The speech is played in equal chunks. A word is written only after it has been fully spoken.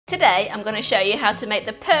Today I'm going to show you how to make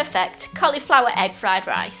the perfect cauliflower egg fried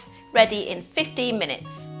rice, ready in 15 minutes.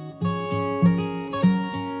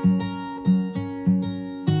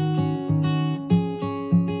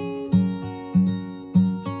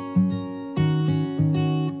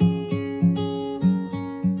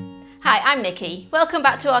 Hi, I'm Nikki. Welcome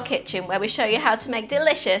back to our kitchen where we show you how to make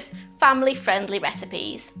delicious, family-friendly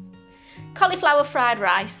recipes. Cauliflower fried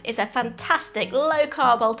rice is a fantastic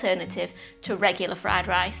low-carb alternative to regular fried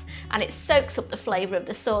rice, and it soaks up the flavour of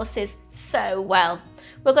the sauces so well.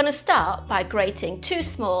 We're going to start by grating 2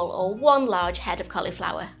 small or 1 large head of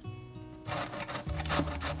cauliflower.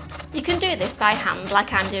 You can do this by hand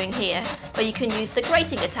like I'm doing here, or you can use the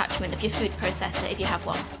grating attachment of your food processor if you have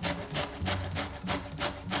one.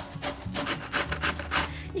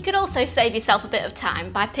 You could also save yourself a bit of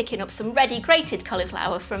time by picking up some ready grated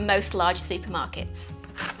cauliflower from most large supermarkets.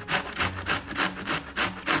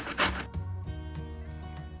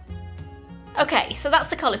 Okay, so that's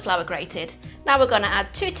the cauliflower grated. Now we're going to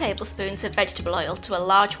add 2 tablespoons of vegetable oil to a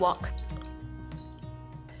large wok.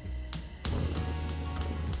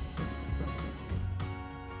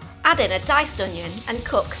 Add in a diced onion and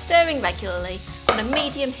cook, stirring regularly on a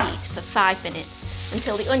medium heat for 5 minutes.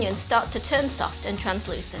 Until the onion starts to turn soft and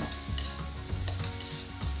translucent.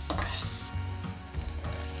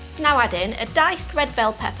 Now add in a diced red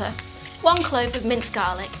bell pepper, 1 clove of minced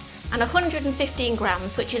garlic and 115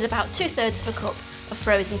 grams, which is about 2/3 of a cup, of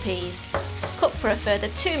frozen peas. Cook for a further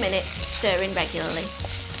 2 minutes, stirring regularly.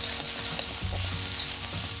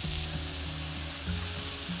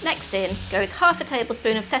 Next in goes half a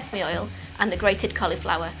tablespoon of sesame oil and the grated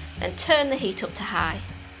cauliflower, then turn the heat up to high.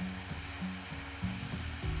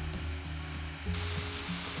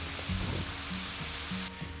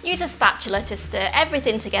 Use a spatula to stir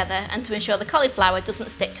everything together and to ensure the cauliflower doesn't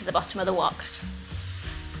stick to the bottom of the wok.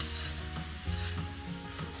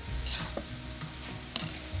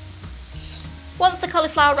 Once the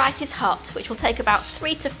cauliflower rice is hot, which will take about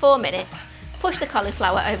 3 to 4 minutes, push the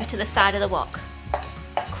cauliflower over to the side of the wok.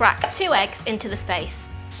 Crack 2 eggs into the space.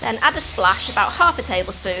 Then add a splash, about half a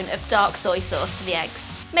tablespoon, of dark soy sauce to the eggs.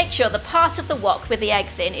 Make sure the part of the wok with the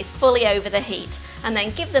eggs in is fully over the heat, and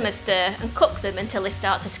then give them a stir and cook them until they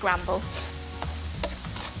start to scramble.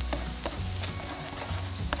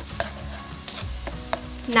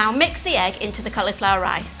 Now mix the egg into the cauliflower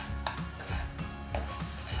rice.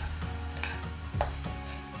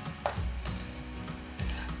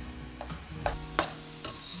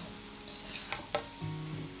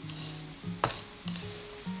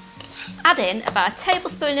 Add in about 1.5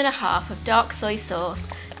 tablespoons of dark soy sauce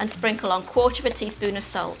and sprinkle on 1/4 teaspoon of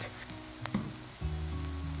salt.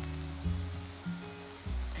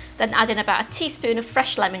 Then add in about 1 teaspoon of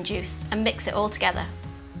fresh lemon juice and mix it all together.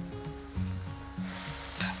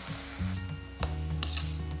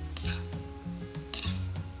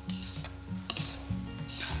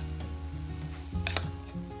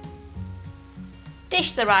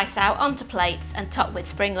 Dish the rice out onto plates and top with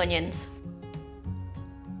spring onions.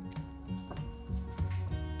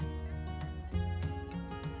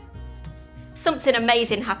 Something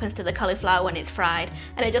amazing happens to the cauliflower when it's fried,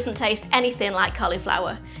 and it doesn't taste anything like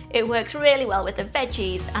cauliflower. It works really well with the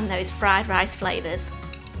veggies and those fried rice flavours.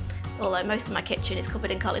 Although most of my kitchen is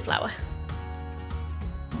covered in cauliflower.